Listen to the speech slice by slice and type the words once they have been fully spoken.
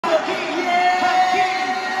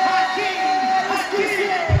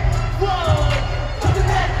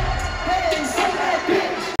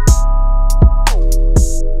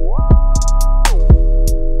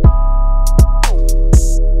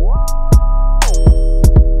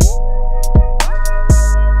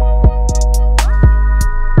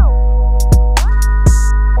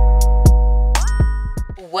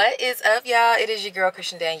up, y'all? It is your girl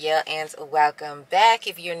Christian Danielle, and welcome back.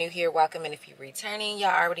 If you're new here, welcome, and if you're returning, y'all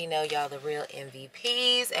already know y'all the real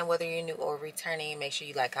MVPs. And whether you're new or returning, make sure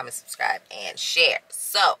you like, comment, subscribe, and share.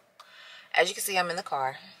 So, as you can see, I'm in the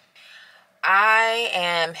car. I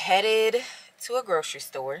am headed to a grocery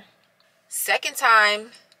store. Second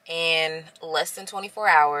time in less than 24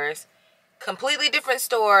 hours. Completely different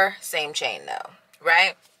store, same chain though,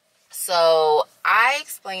 right? So I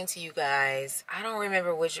explained to you guys, I don't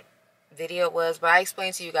remember which video it was, but I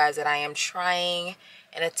explained to you guys that I am trying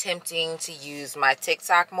and attempting to use my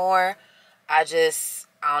TikTok more. I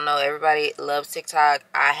don't know, everybody loves TikTok.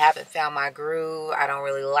 I haven't found my groove. I don't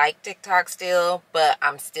really like TikTok still, but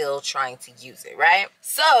I'm still trying to use it, right?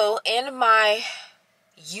 So in my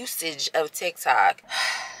usage of TikTok,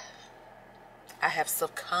 I have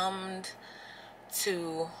succumbed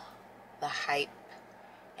to the hype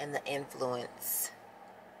and the influence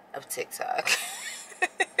of TikTok.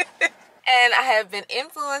 And I have been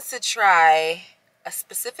influenced to try a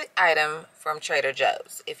specific item from Trader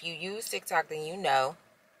Joe's. If you use TikTok, then you know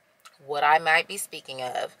what I might be speaking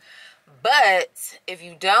of. But if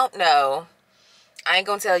you don't know, I ain't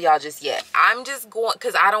gonna tell y'all just yet. I'm just going,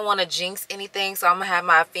 because I don't want to jinx anything, so I'm gonna have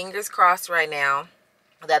my fingers crossed right now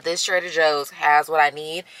that this Trader Joe's has what I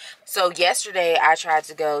need. So yesterday I tried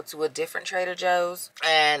to go to a different Trader Joe's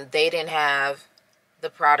and they didn't have the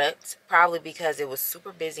product, probably because it was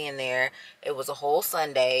super busy in there. It was a whole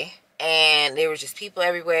Sunday and there was just people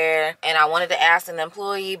everywhere, and I wanted to ask an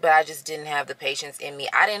employee, but I just didn't have the patience in me.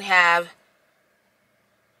 I didn't have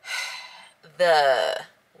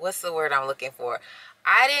what's the word I'm looking for?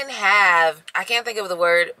 I can't think of the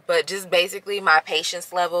word, but just basically my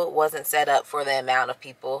patience level wasn't set up for the amount of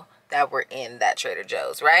people that were in that Trader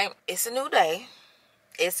Joe's, right? It's a new day.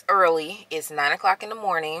 It's early. It's 9 o'clock in the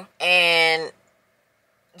morning. And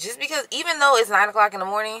just because, even though it's 9 o'clock in the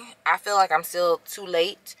morning, I feel like I'm still too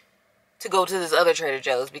late to go to this other Trader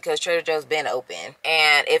Joe's because Trader Joe's been open.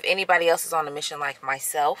 And if anybody else is on a mission like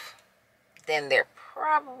myself, then they're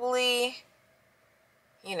probably,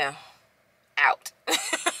 you know, out.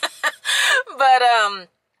 But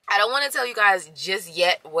I don't want to tell you guys just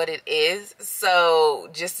yet what it is, so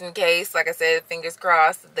just in case, like I said, fingers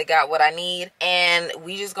crossed they got what I need, and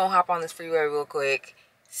we just gonna hop on this freeway real quick,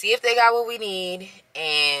 see if they got what we need,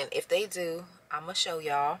 and if they do, I'm gonna show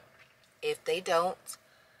y'all. If they don't,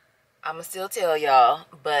 I'm gonna still tell y'all,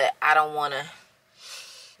 but I don't want to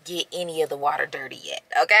get any of the water dirty yet,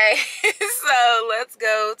 okay? So let's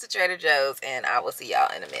go to Trader Joe's and I will see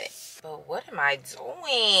y'all in a minute. But what am I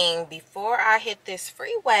doing? Before I hit this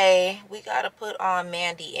freeway, we gotta put on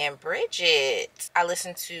Mandy and Bridget. I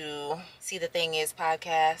listen to See the Thing Is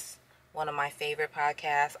podcast, one of my favorite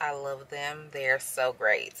podcasts. I love them. They're so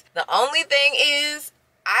great. The only thing is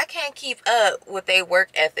I can't keep up with their work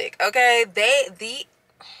ethic, okay?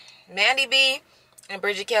 Mandy B and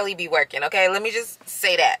Bridget Kelly be working, okay? Let me just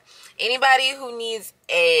say that. Anybody who needs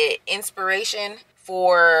a inspiration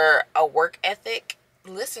for a work ethic,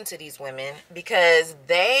 listen to these women, because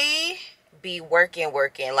they be working.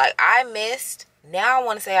 Like, I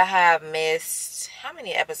want to say I have missed, how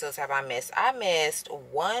many episodes have I missed? I missed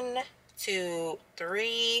 1, 2,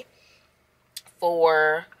 3,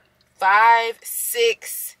 4, 5,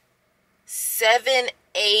 6, 7,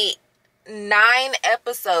 8, 9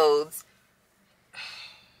 episodes.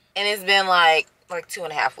 And it's been like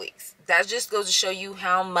 2.5 weeks. That just goes to show you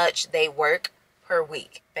how much they work per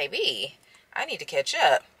week. Baby, I need to catch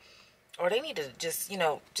up. Or they need to just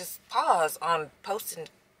pause on posting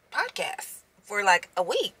podcasts for like a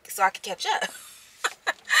week so I can catch up.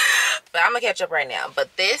 But I'm going to catch up right now.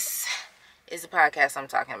 But this is the podcast I'm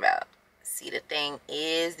talking about. See the Thing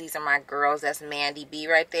Is. These are my girls. That's Mandy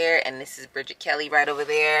B right there. And this is Bridget Kelly right over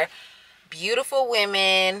there. Beautiful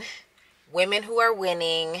women. Women who are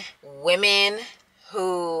winning. Women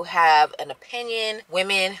who have an opinion.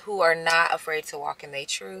 Women who are not afraid to walk in their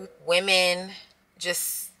truth. Women,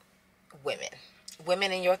 just women.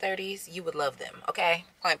 Women in your 30s, you would love them, okay?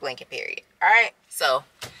 Point blank and period. All right? So,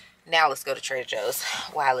 now let's go to Trader Joe's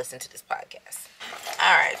while I listen to this podcast.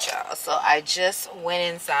 All right, y'all. So, I just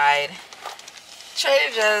went inside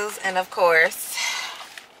Trader Joe's, and of course,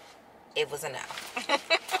 it was a no.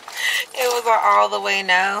 It was an all the way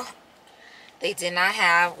no. They did not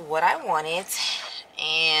have what I wanted,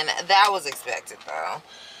 and that was expected though,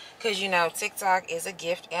 because TikTok is a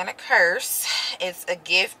gift and a curse. It's a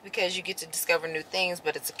gift because you get to discover new things,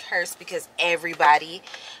 but it's a curse because everybody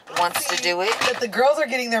wants to do it. That the girls are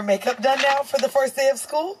getting their makeup done now for the first day of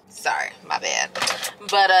school. Sorry, my bad.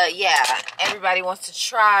 But yeah, everybody wants to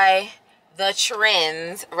try the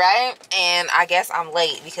trends, right? And I guess I'm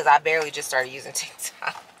late because I barely just started using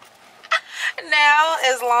TikTok. now,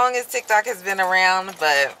 as long as TikTok has been around,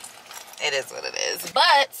 but it is what it is.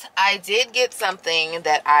 But I did get something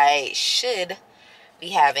that I should be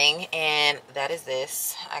having, and that is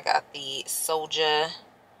this. I got the Suja,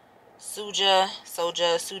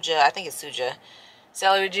 I think it's Suja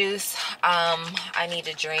celery juice. I need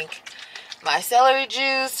to drink my celery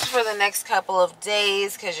juice for the next couple of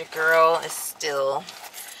days because your girl is still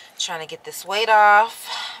trying to get this weight off.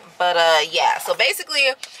 But yeah, so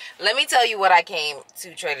basically, let me tell you what I came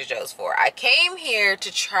to Trader Joe's for. I came here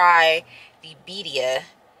to try the birria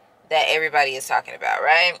that everybody is talking about,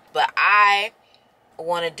 right? But I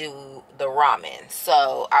want to do the ramen.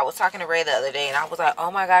 So I was talking to Ray the other day, and I was like,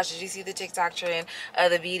 oh my gosh, did you see the TikTok trend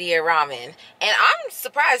of the birria ramen? And I'm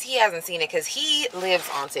surprised he hasn't seen it because he lives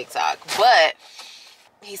on TikTok. But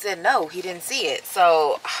he said no, he didn't see it.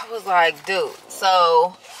 So I was like, dude.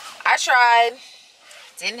 So I tried.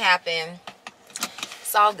 Didn't happen.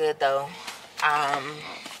 It's all good though.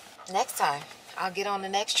 Next time I'll get on the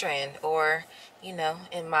next trend, or you know,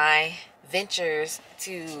 in my ventures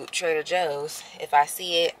to Trader Joe's, if I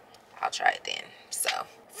see it, I'll try it then. So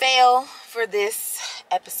fail for this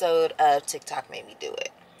episode of TikTok made me do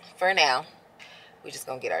it. For now, we're just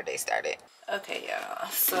gonna get our day started. Okay, y'all,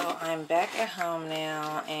 so I'm back at home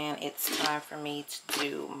now, and it's time for me to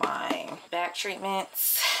do my back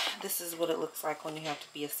treatments. This is what it looks like when you have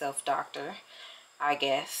to be a self-doctor, I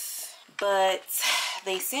guess. But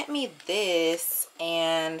they sent me this,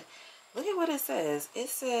 and look at what it says. It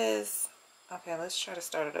says, okay, let's try to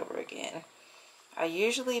start it over again. I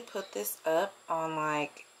usually put this up on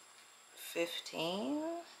like 15.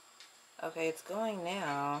 Okay, it's going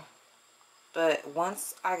now. But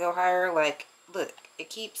once I go higher, like, look, it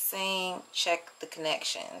keeps saying check the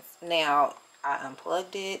connections. Now, I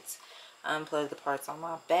unplugged it, unplugged the parts on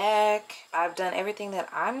my back. I've done everything that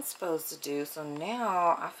I'm supposed to do. So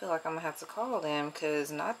now I feel like I'm gonna have to call them,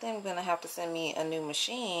 because not them gonna have to send me a new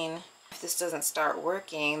machine if this doesn't start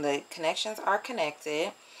working. The connections are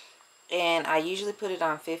connected, and I usually put it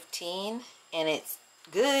on 15, and it's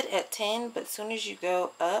good at 10, but as soon as you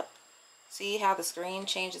go up, see how the screen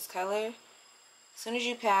changes color? As soon as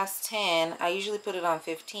you pass 10, I usually put it on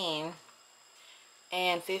 15,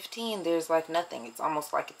 and 15 there's like nothing. It's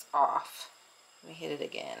almost like it's off. Let me hit it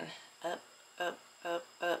again. Up, up, up,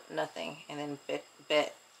 up, nothing. And then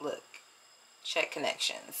look, check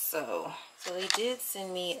connections. So they did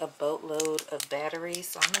send me a boatload of batteries,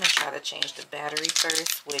 so I'm going to try to change the battery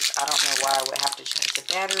first, which I don't know why I would have to change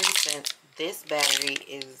the battery since this battery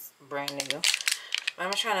is brand new. But I'm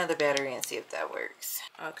going to try another battery and see if that works.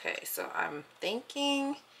 Okay, so I'm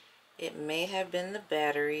thinking it may have been the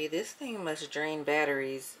battery. This thing must drain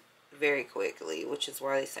batteries very quickly, which is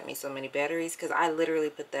why they sent me so many batteries, because I literally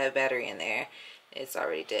put that battery in there. It's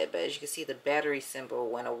already dead, but as you can see, the battery symbol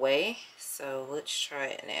went away. So let's try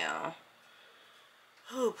it now.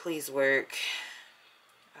 Oh, please work.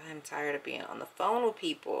 I'm tired of being on the phone with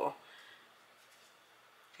people.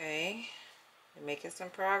 Okay, we're making some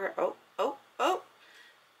progress. Oh,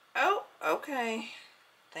 okay.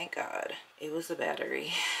 Thank God. It was the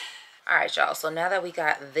battery. All right, y'all, so now that we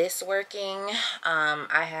got this working,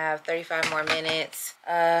 I have 35 more minutes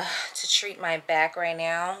to treat my back right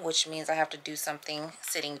now, which means I have to do something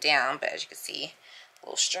sitting down. But as you can see,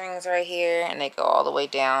 little strings right here, and they go all the way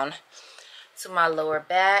down to my lower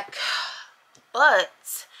back.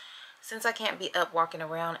 But since I can't be up walking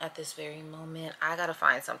around at this very moment, I gotta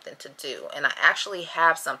find something to do. And I actually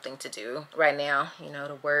have something to do right now. You know,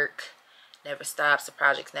 the work never stops, the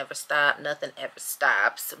projects never stop, nothing ever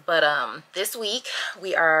stops. But this week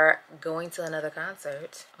we are going to another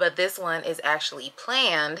concert, but this one is actually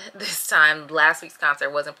planned this time. Last week's concert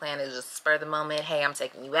wasn't planned. It was just spur of the moment. Hey, I'm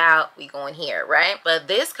taking you out, we going here, right? But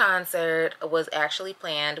this concert was actually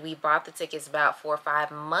planned. We bought the tickets about 4 or 5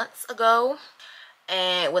 months ago,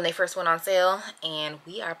 and when they first went on sale, and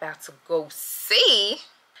we are about to go see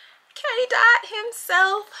K-Dot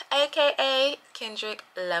himself, aka Kendrick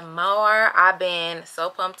Lamar. I've been so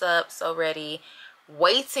pumped up, so ready,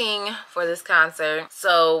 waiting for this concert.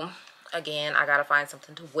 So again, I gotta find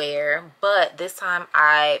something to wear, but this time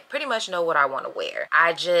I pretty much know what I want to wear.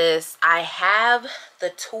 I have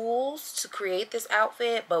the tools to create this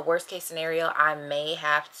outfit, but worst case scenario, I may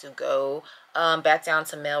have to go back down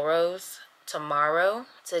to Melrose tomorrow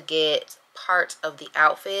to get part of the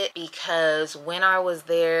outfit, because when I was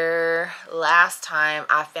there last time,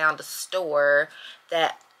 I found a store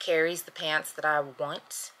that carries the pants that I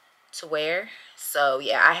want to wear. So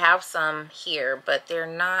yeah, I have some here, but they're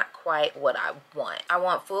not quite what I want. I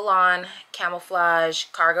want full-on camouflage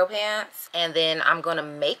cargo pants, and then I'm gonna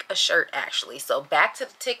make a shirt actually. So back to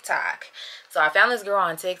the TikTok. So I found this girl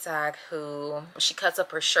on TikTok who she cuts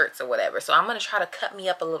up her shirts or whatever. So I'm gonna try to cut me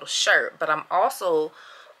up a little shirt, but I'm also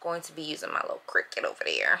going to be using my little Cricut over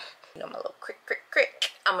there. You know, my little Cricut.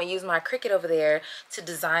 I'm gonna use my Cricut over there to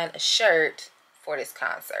design a shirt for this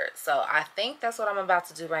concert. So I think that's what I'm about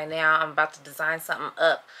to do right now. I'm about to design something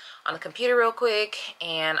up on the computer real quick,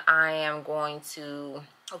 and I am going to,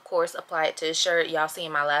 of course, apply it to a shirt. Y'all see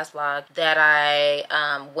in my last vlog that I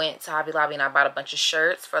went to Hobby Lobby and I bought a bunch of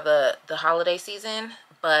shirts for the holiday season.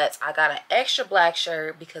 But I got an extra black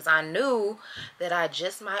shirt because I knew that I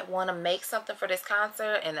just might want to make something for this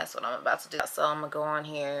concert, and that's what I'm about to do. So I'm gonna go on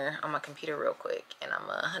here on my computer real quick and I'm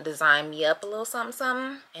gonna design me up a little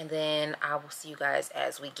something, and then I will see you guys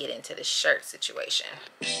as we get into the shirt situation.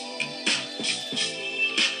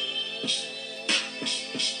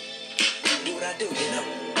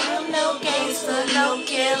 I'm no gangster, no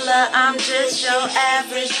killer, I'm just your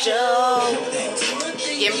average Joe.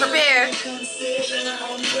 Getting prepared.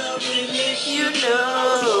 You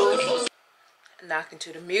know. Knocking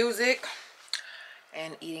to the music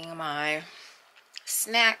and eating my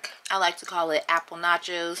snack. I like to call it apple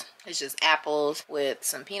nachos. It's just apples with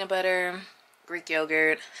some peanut butter, Greek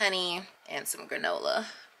yogurt, honey, and some granola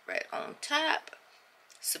right on top.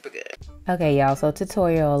 Super good. Okay, y'all, so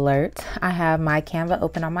tutorial alert. I have my Canva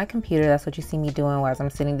open on my computer. That's what you see me doing while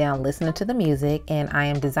I'm sitting down listening to the music, and I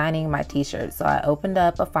am designing my t-shirt. So I opened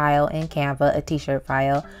up a file in Canva, a t-shirt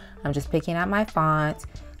file. I'm just picking out my font.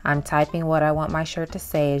 I'm typing what I want my shirt to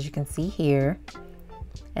say, as you can see here.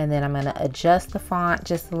 And then I'm gonna adjust the font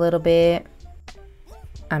just a little bit.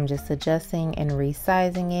 I'm just adjusting and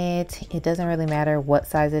resizing it. It doesn't really matter what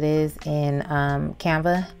size it is in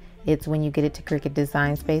Canva. It's when you get it to Cricut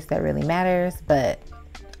Design Space that really matters, but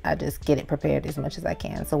I just get it prepared as much as I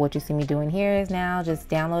can. So what you see me doing here is now just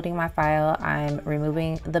downloading my file. I'm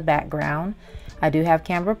removing the background. I do have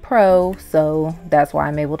Canva Pro, so that's why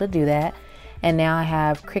I'm able to do that. And now I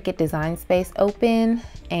have Cricut Design Space open,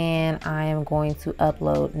 and I am going to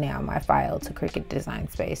upload now my file to Cricut Design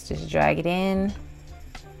Space. Just drag it in,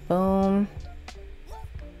 boom,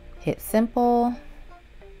 hit simple.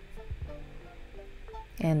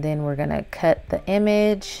 And then we're gonna cut the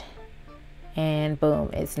image, and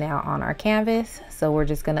boom, it's now on our canvas. So we're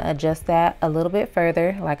just gonna adjust that a little bit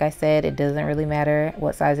further. Like I said, it doesn't really matter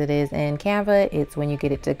what size it is in Canva. It's when you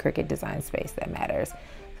get it to Cricut Design Space that matters. So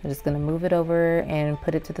I'm just gonna move it over and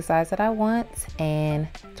put it to the size that I want, and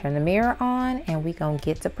turn the mirror on, and we gonna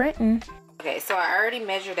get to printing. Okay, so I already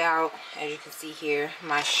measured out, as you can see here,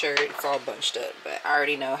 my shirt. It's all bunched up, but I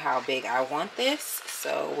already know how big I want this.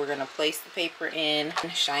 So we're gonna place the paper in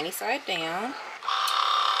shiny side down,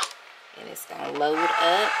 and it's gonna load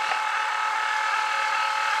up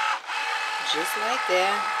just like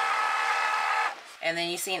that. And then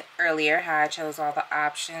you seen earlier how I chose all the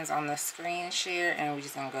options on the screen share, and we're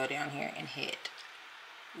just gonna go down here and hit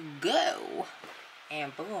go,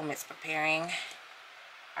 and boom, it's preparing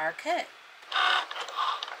our cut.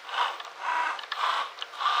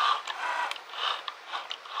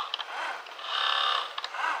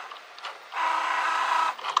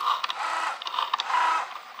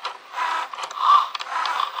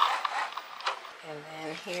 And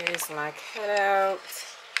then here's my cutout.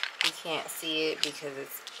 You can't see it because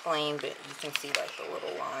it's plain, but you can see like the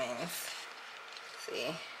little lines.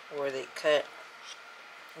 See where they cut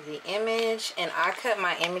the image, and I cut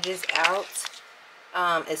my images out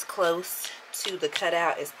as close to the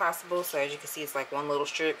cutout as possible. So as you can see, it's like one little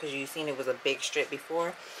strip, because you've seen it was a big strip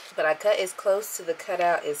before, but I cut as close to the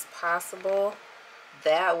cutout as possible.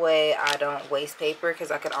 That way I don't waste paper,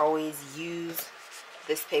 because I could always use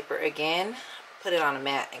this paper again, put it on a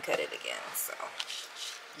mat and cut it again. So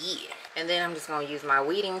yeah, and then I'm just gonna use my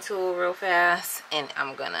weeding tool real fast, and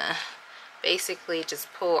I'm gonna basically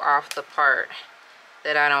just pull off the part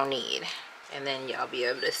that I don't need, and then y'all be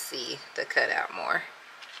able to see the cutout more.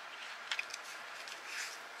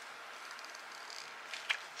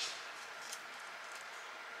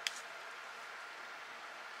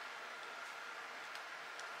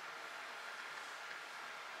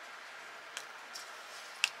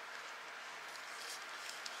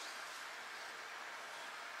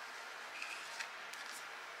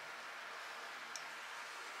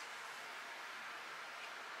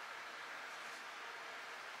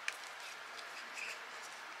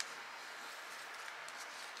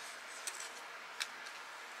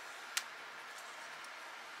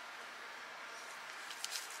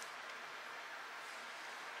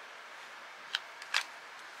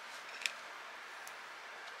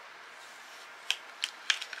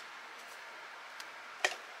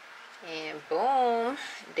 And boom,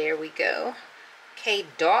 there we go. K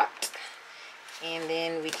dot. And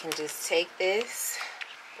then we can just take this,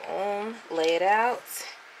 boom, lay it out,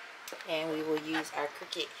 and we will use our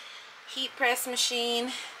Cricut heat press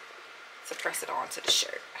machine to press it onto the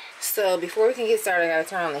shirt. So before we can get started, I gotta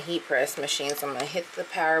turn on the heat press machine. So I'm gonna hit the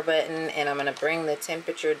power button and I'm gonna bring the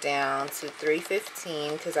temperature down to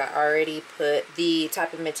 315 because I already put the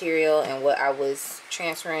type of material and what I was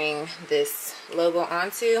transferring this logo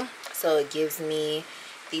onto. So it gives me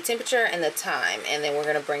the temperature and the time, and then we're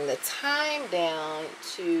gonna bring the time down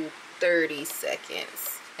to 30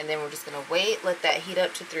 seconds. And then we're just gonna wait, let that heat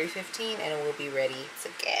up to 315, and we'll be ready to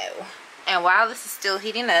go. And while this is still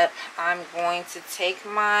heating up, I'm going to take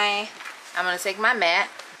my mat,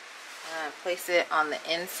 place it on the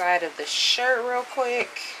inside of the shirt real quick.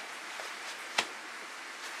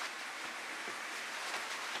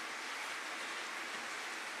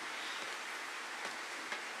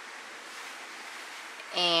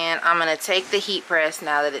 And I'm gonna take the heat press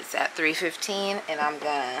now that it's at 315, and I'm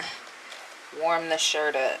gonna warm the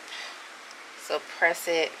shirt up. So press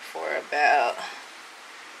it for about a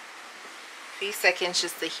few seconds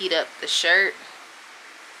just to heat up the shirt.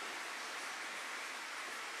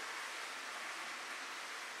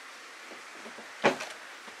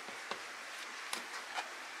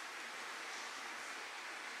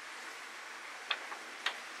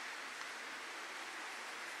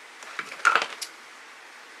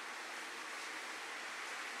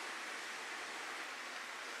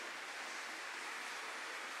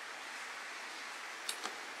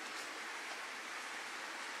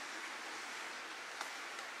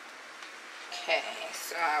 Okay,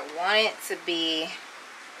 so I want it to be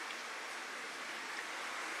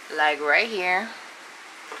like right here.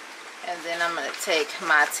 And then I'm going to take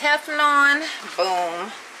my Teflon,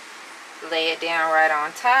 boom, lay it down right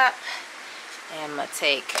on top. And I'm going to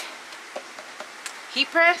take heat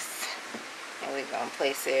press, and we're going to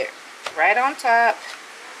place it right on top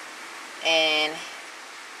and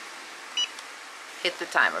hit the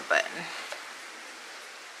timer button.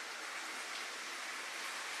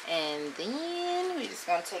 And then we're just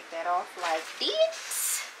going to take that off like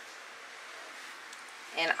this.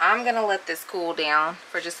 And I'm going to let this cool down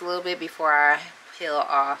for just a little bit before I peel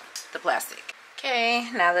off the plastic. Okay,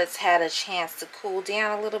 now that's had a chance to cool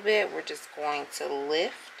down a little bit. We're just going to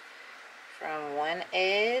lift from one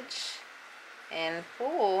edge and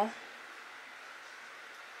pull.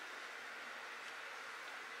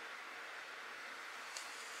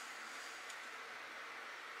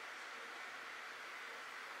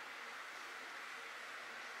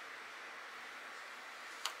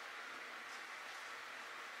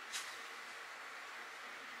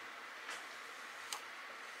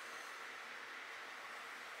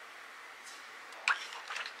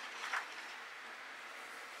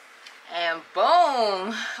 And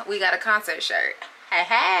boom, we got a concert shirt. Hey,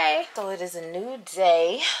 hey. So it is a new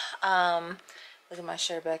day. Look at my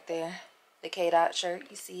shirt back there. The K-Dot shirt,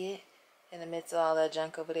 you see it in the midst of all that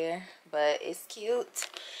junk over there. But it's cute.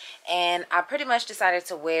 And I pretty much decided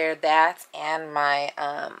to wear that and my,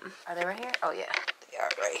 are they right here? Oh yeah, they are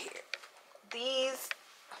right here.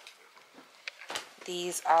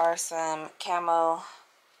 These are some camo,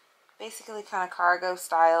 basically kind of cargo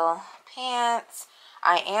style pants.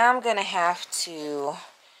 I am gonna have to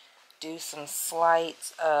do some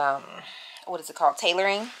slight what is it called,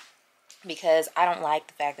 tailoring, because I don't like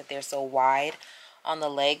the fact that they're so wide on the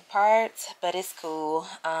leg parts, but it's cool.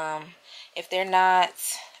 If they're not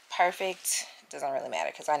perfect, it doesn't really matter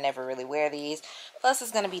because I never really wear these. Plus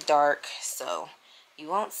it's gonna be dark, so you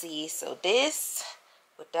won't see. So this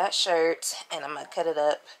with that shirt, and I'm gonna cut it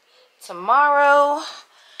up tomorrow.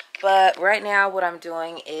 But right now what I'm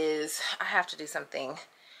doing is I have to do something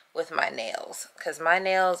with my nails because my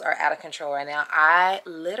nails are out of control right now. I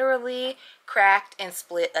literally cracked and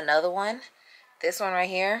split another one, this one right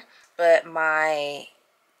here, but my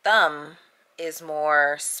thumb is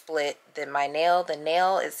more split than my nail. The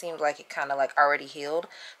nail, it seems like it kind of like already healed,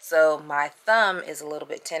 so my thumb is a little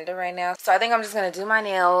bit tender right now. So I think I'm just gonna do my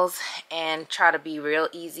nails and try to be real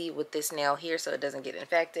easy with this nail here so it doesn't get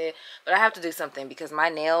infected. But I have to do something because my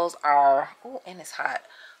nails are, oh, and it's hot.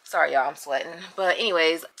 Sorry y'all, I'm sweating. But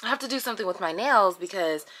anyways, I have to do something with my nails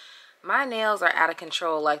because my nails are out of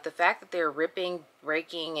control. Like the fact that they're ripping,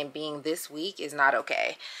 breaking, and being this weak is not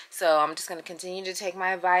okay. So I'm just going to continue to take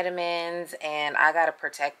my vitamins, and I got to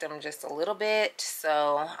protect them just a little bit.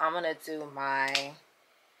 So I'm going to do my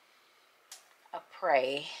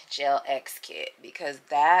Apre Gel X Kit because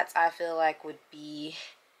that I feel like would be,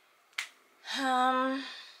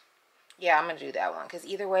 yeah, I'm going to do that one because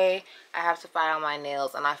either way I have to file my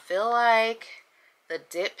nails, and I feel like the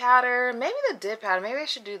dip powder. Maybe the dip powder. Maybe I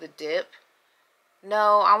should do the dip.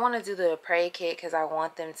 No, I want to do the Apre kit because I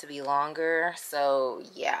want them to be longer. So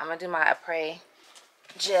yeah, I'm going to do my Apre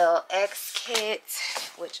Gel X kit,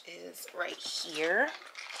 which is right here.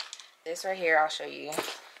 This right here, I'll show you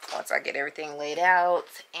once I get everything laid out.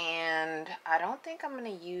 And I don't think I'm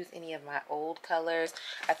going to use any of my old colors.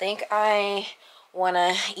 I think I want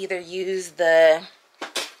to either use the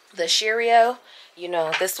Cheerio, you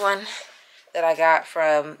know, this one that I got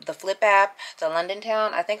from the Flip app, the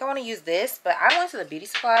Londontown. I think I want to use this, but I went to the beauty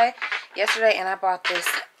supply yesterday and I bought this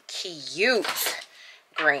cute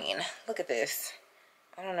green. Look at this.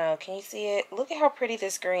 I don't know, can you see it? Look at how pretty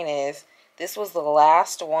this green is. This was the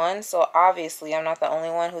last one, so obviously I'm not the only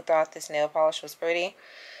one who thought this nail polish was pretty.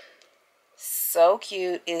 So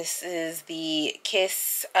cute. This is the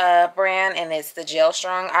Kiss brand, and it's the Gel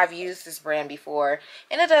Strong. I've used this brand before,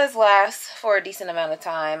 and it does last for a decent amount of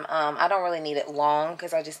time. I don't really need it long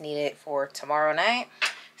because I just need it for tomorrow night.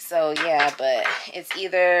 So yeah, but it's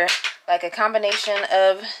either like a combination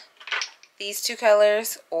of these two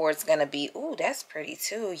colors, or it's gonna be, ooh, that's pretty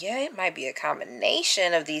too. Yeah, it might be a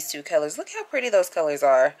combination of these two colors. Look how pretty those colors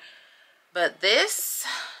are. But this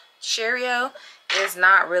Cheerio is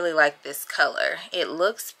not really like this color. It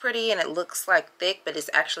looks pretty and it looks like thick, but it's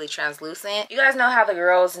actually translucent. You guys know how the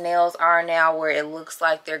girls' nails are now, where it looks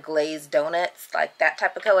like they're glazed donuts, like that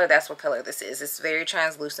type of color. That's what color this is. It's very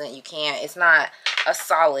translucent. You can't, it's not a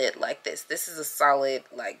solid like this. This is a solid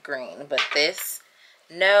like green, but this,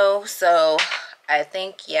 no. So I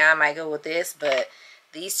think, yeah, I might go with this, but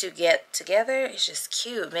these two get together, it's just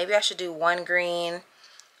cute. Maybe I should do one green,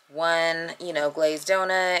 one, you know, glazed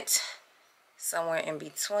donut, somewhere in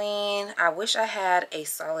between. I wish I had a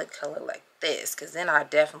solid color like this, because then I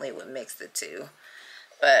definitely would mix the two.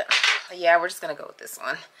 But yeah, we're just gonna go with this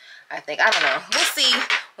one. I think, I don't know, we'll see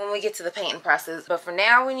when we get to the painting process. But for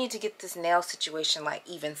now, we need to get this nail situation like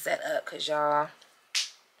even set up, because y'all,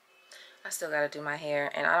 I still gotta do my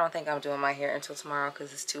hair, and I don't think I'm doing my hair until tomorrow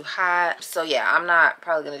because it's too hot. So yeah, I'm not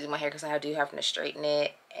probably gonna do my hair because I do have to straighten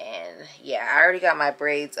it. And yeah, I already got my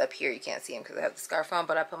braids up here. You can't see them because I have the scarf on,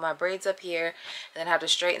 but I put my braids up here, and then I have to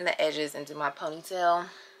straighten the edges and do my ponytail.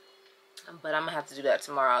 But I'm gonna have to do that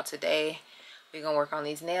tomorrow. Today we're gonna work on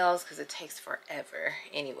these nails because it takes forever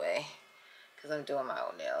anyway, because I'm doing my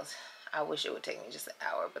own nails. I wish it would take me just an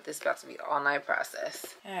hour, but this is about to be an all-night process.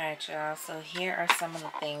 All right, y'all, so here are some of the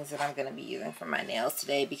things that I'm going to be using for my nails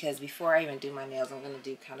today, because before I even do my nails, I'm going to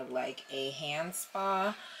do kind of like a hand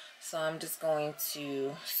spa. So I'm just going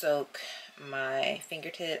to soak my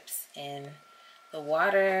fingertips in the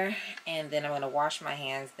water, and then I'm going to wash my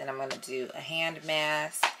hands. Then I'm going to do a hand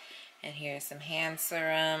mask. And here's some hand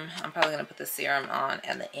serum. I'm probably going to put the serum on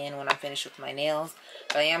at the end when I'm finished with my nails.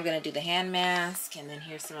 But I am going to do the hand mask. And then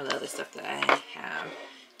here's some of the other stuff that I have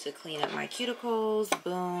to clean up my cuticles.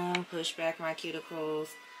 Boom. Push back my cuticles.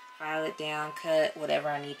 File it down. Cut whatever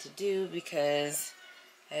I need to do. Because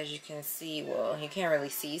as you can see, well, you can't really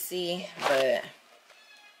see, but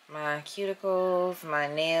my cuticles,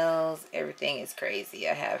 my nails, everything is crazy.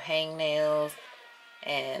 I have hangnails.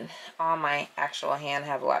 And on my actual hand, I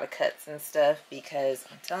have a lot of cuts and stuff, because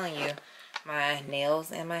I'm telling you, my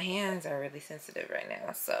nails and my hands are really sensitive right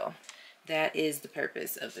now. So that is the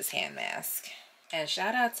purpose of this hand mask. And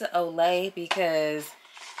shout out to Olay, because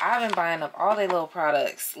I've been buying up all their little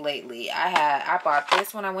products lately. I bought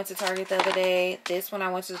this when I went to Target the other day. This when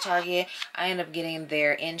I went to the Target. I ended up getting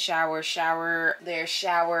their their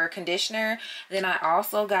shower conditioner. Then I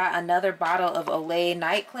also got another bottle of Olay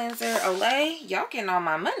night cleanser. Olay, y'all getting all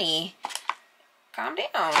my money. Calm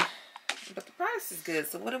down. But the price is good,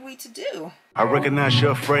 so what are we to do? I recognize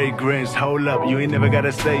your fragrance. Hold up, you ain't never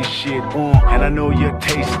gotta say shit. And I know you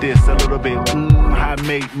taste this a little bit. High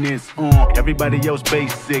maintenance. Everybody else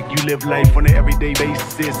basic. You live life on an everyday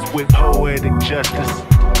basis with poetic justice.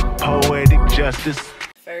 Poetic justice.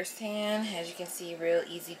 First hand, as you can see, real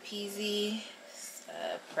easy peasy.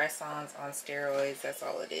 Press-ons on steroids. That's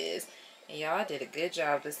all it is. And y'all did a good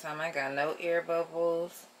job this time. I got no air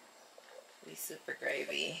bubbles. We super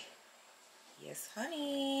gravy. Yes,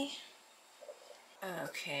 honey.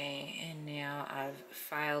 Okay, and now I've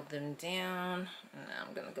filed them down. Now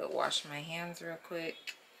I'm gonna go wash my hands real quick,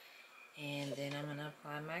 and then I'm gonna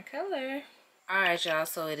apply my color. Alright, y'all,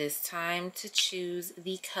 so it is time to choose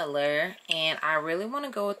the color, and I really want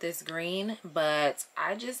to go with this green, but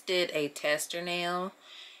I just did a tester nail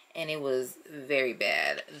and it was very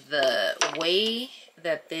bad. The way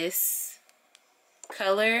that this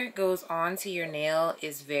color goes onto your nail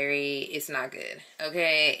is it's not good.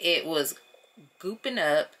 Okay, it was gooping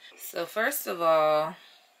up. So first of all,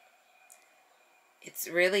 it's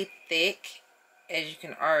really thick as you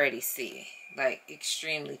can already see, like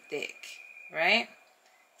extremely thick, right?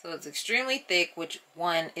 So it's extremely thick, which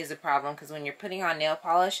one is a problem because when you're putting on nail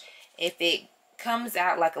polish, if it comes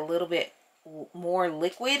out like a little bit more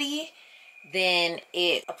liquidy, then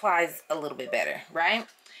it applies a little bit better, right?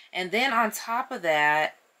 And then on top of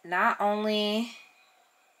that, not only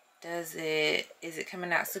is it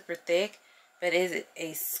coming out super thick, but is it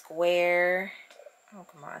a square, oh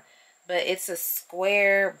come on, but it's a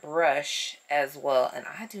square brush as well. And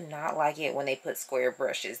I do not like it when they put square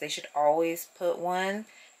brushes. They should always put one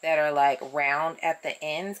that are like round at the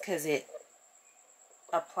ends because it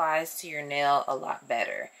applies to your nail a lot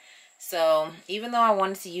better. So even though I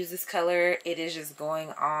wanted to use this color, it is just going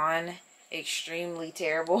on extremely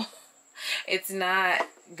terrible. It's not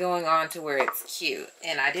going on to where it's cute.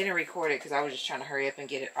 And I didn't record it because I was just trying to hurry up and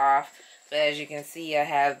get it off. But as you can see, I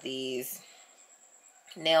have these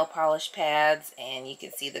nail polish pads and you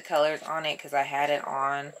can see the colors on it because I had it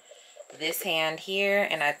on this hand here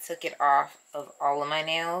and I took it off of all of my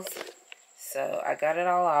nails. So I got it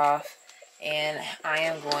all off and I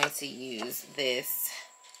am going to use this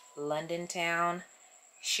Londontown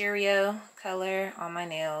Cheerio color on my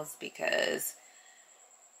nails because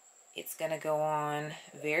it's gonna go on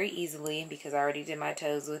very easily because I already did my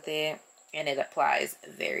toes with it and it applies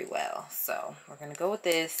very well. So we're gonna go with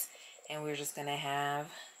this and we're just gonna have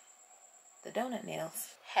the donut nails.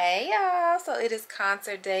 Hey y'all, so it is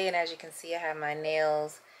concert day and as you can see I have my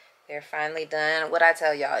nails. They're finally done. What I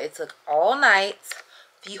tell y'all, it took all night,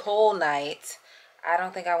 the whole night. I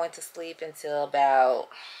don't think I went to sleep until about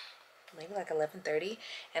maybe like 11:30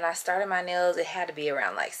 and I started my nails, it had to be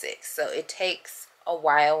around like 6. So it takes a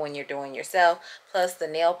while when you're doing yourself. Plus the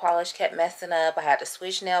nail polish kept messing up. I had to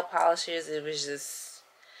switch nail polishes. It was just,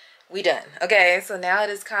 we done. Okay, so now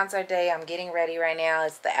it is concert day. I'm getting ready right now.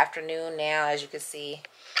 It's the afternoon now. As you can see,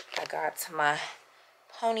 I got my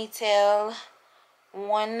ponytail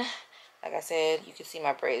one. Like I said, you can see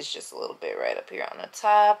my braids just a little bit right up here on the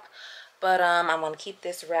top. But I'm gonna keep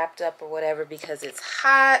this wrapped up or whatever because it's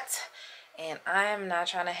hot. And I'm not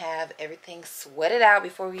trying to have everything sweated out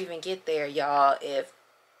before we even get there, y'all. If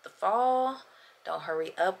the fall don't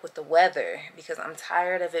hurry up with the weather because I'm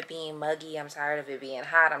tired of it being muggy. I'm tired of it being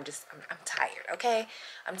hot. I'm tired, okay?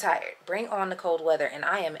 I'm tired. Bring on the cold weather. And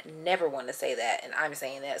I am never one to say that. And I'm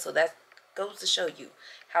saying that. So that goes to show you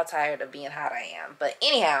how tired of being hot I am. But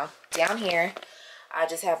anyhow, down here, I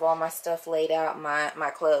just have all my stuff laid out,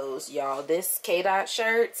 my clothes, y'all. This K-Dot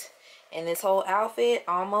shirt and this whole outfit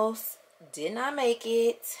almost did not make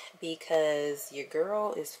it because your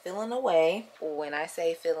girl is feeling away. When I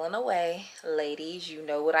say feeling away, ladies, you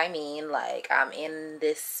know what I mean. Like I'm in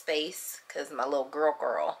this space because my little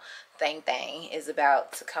girl thing is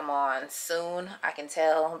about to come on soon. I can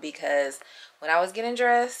tell because when I was getting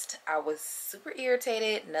dressed, I was super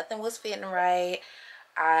irritated. Nothing was fitting right.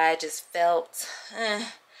 I just felt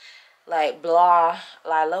like blah,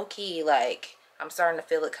 like low key, like I'm starting to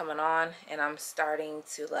feel it coming on and I'm starting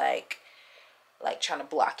to like trying to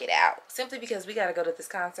block it out simply because we got to go to this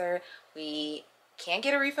concert. We can't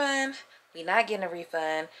get a refund. We not getting a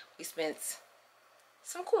refund. We spent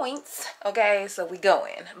some coins, okay, so we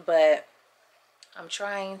going, but I'm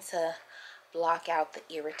trying to block out the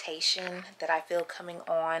irritation that I feel coming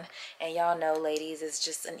on. And y'all know, ladies, it's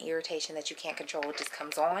just an irritation that you can't control. It just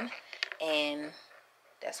comes on and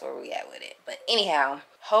that's where we at with it. But anyhow,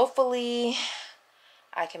 hopefully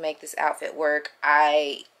I can make this outfit work.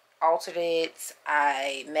 I altered it,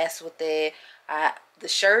 I messed with it. The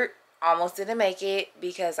shirt almost didn't make it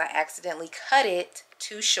because I accidentally cut it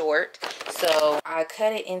too short. So I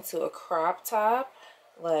cut it into a crop top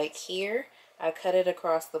like here. I cut it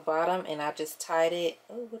across the bottom and I just tied it.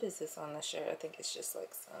 Oh, what is this on the shirt? I think it's just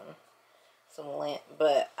like some lint,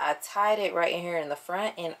 but I tied it right in here in the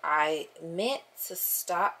front and I meant to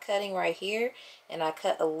stop cutting right here and I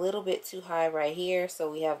cut a little bit too high right here,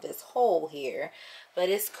 so we have this hole here. But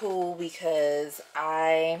it's cool because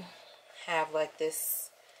I have like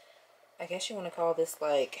this, I guess you want to call this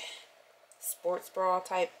like sports bra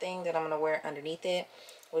type thing that I'm going to wear underneath it,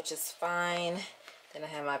 which is fine. Then I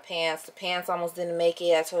have my pants. The pants almost didn't make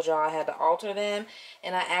it. I told y'all I had to alter them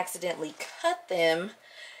and I accidentally cut them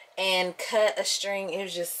and cut a string. It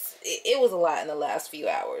was just, it was a lot in the last few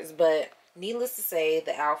hours, but needless to say,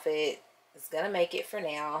 the outfit is gonna make it for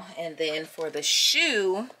now. And then for the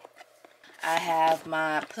shoe, I have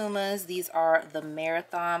my Pumas. These are the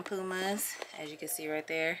Marathon Pumas, as you can see right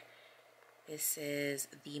there. It says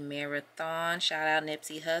the Marathon. Shout out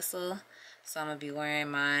Nipsey Hussle. So I'm gonna be wearing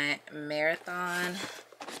my Marathon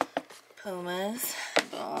Pumas.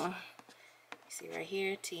 Boom. You see right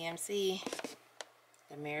here, TMC.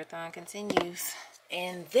 the marathon continues.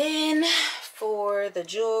 And then for the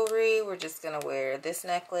jewelry, we're just gonna wear this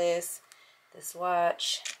necklace, this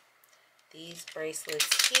watch, these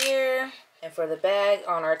bracelets here. And for the bag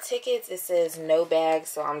on our tickets, it says no bag,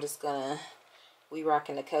 so I'm just gonna, we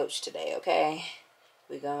rocking the Coach today, okay?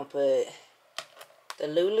 We gonna put the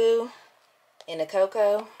Lulu in the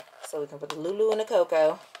Coco, so we can put the Lulu in the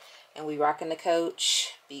Coco, and we rocking the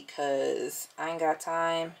Coach because I ain't got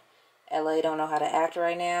time. LA don't know how to act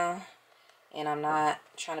right now, and I'm not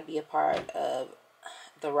trying to be a part of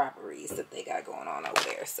the robberies that they got going on over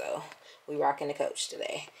there. So we rocking the Coach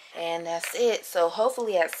today, and that's it. So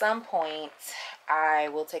hopefully at some point I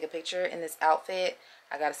will take a picture in this outfit.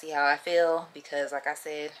 I gotta see how I feel because, like I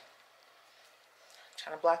said, I'm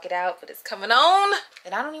trying to block it out, but it's coming on.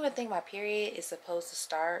 And I don't even think my period is supposed to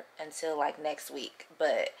start until like next week.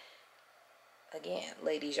 But again,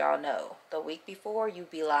 ladies, y'all know the week before you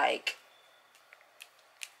be like,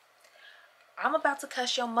 I'm about to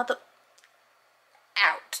cuss your mother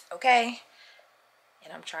out, okay?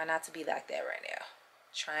 And I'm trying not to be like that right now.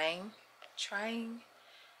 Trying.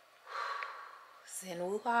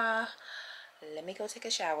 Zenwuha. Let me go take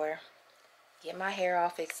a shower, get my hair all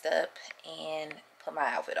fixed up, and put my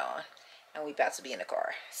outfit on. And we about to be in the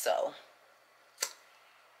car. So,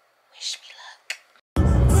 wish me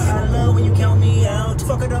luck. I love when you count me out.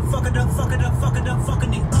 Fuck it up, fuck it up, fuck it up, fuck it up,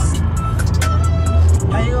 fucking it up.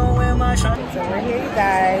 How you gonna wear my shirt? So we're here, you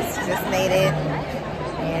guys. Just made it.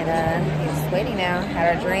 And we're just waiting now.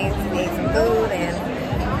 Had our drinks, we ate some food,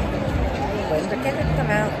 and waiting for Kendrick to come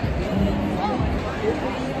out.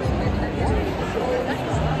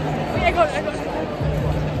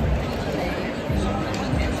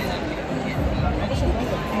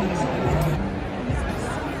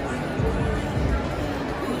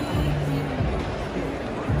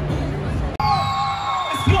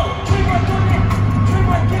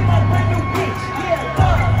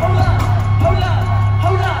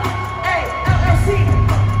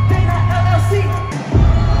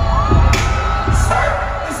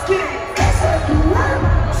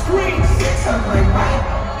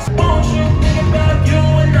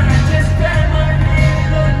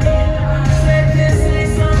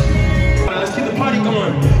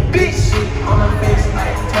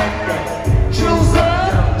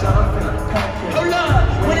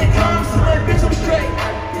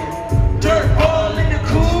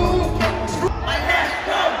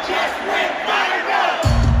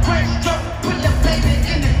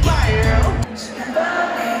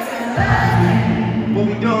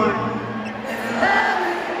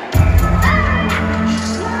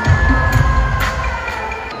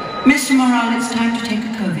 Mr. Morale, it's time to take a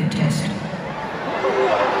COVID test.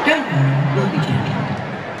 Don't worry, we'll be gentle.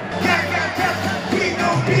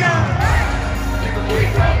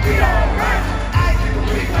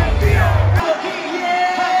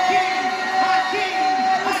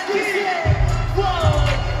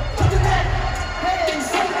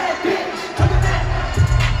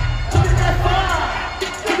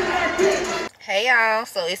 Hey y'all,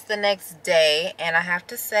 so it's the next day, and I have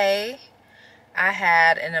to say I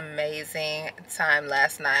had an amazing time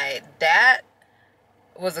last night. That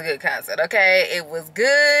was a good concert, okay? It was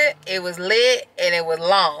good, it was lit, and it was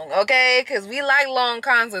long, okay? Because we like long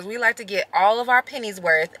concerts. We like to get all of our pennies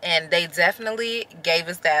worth, and they definitely gave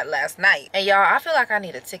us that last night. And y'all, I feel like I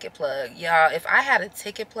need a ticket plug. Y'all, if I had a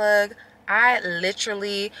ticket plug, I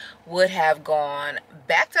literally would have gone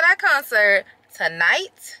back to that concert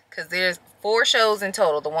tonight, because there's 4 shows in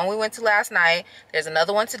total. The one we went to last night, there's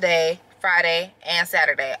another one today, Friday, and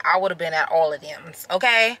Saturday. I would have been at all of them,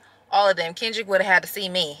 okay? All of them. Kendrick would have had to see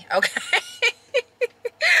me, okay?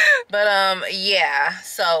 But yeah,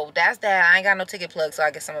 so that's that. I ain't got no ticket plug, so I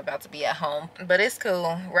guess I'm about to be at home, but it's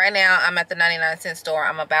cool. Right now I'm at the 99-cent store.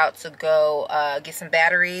 I'm about to go get some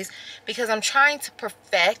batteries because I'm trying to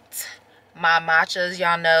perfect my matchas.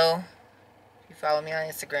 Y'all know, follow me on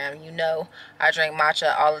Instagram, you know I drink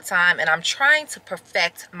matcha all the time, and I'm trying to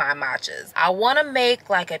perfect my matchas. I want to make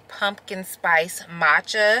like a pumpkin spice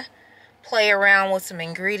matcha, play around with some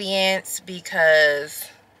ingredients because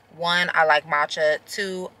 1, I like matcha.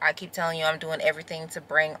 2, I keep telling you I'm doing everything to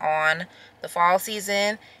bring on the fall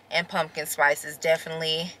season, and pumpkin spice is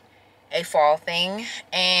definitely a fall thing.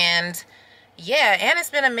 And yeah, and it's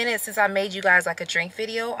been a minute since I made you guys like a drink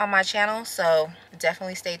video on my channel, so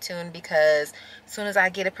definitely stay tuned because as soon as I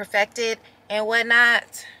get it perfected and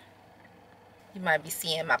whatnot, you might be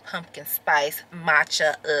seeing my pumpkin spice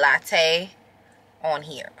matcha latte on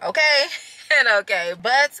here, okay? And okay,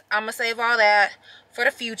 but I'm gonna save all that for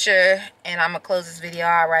the future, and I'm gonna close this video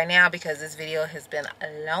out right now because this video has been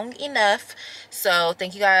long enough. So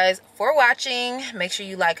thank you guys for watching. Make sure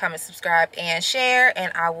you like, comment, subscribe, and share,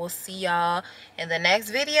 and I will see y'all in the next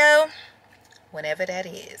video, whenever that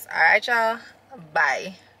is. All right, y'all,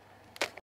 bye.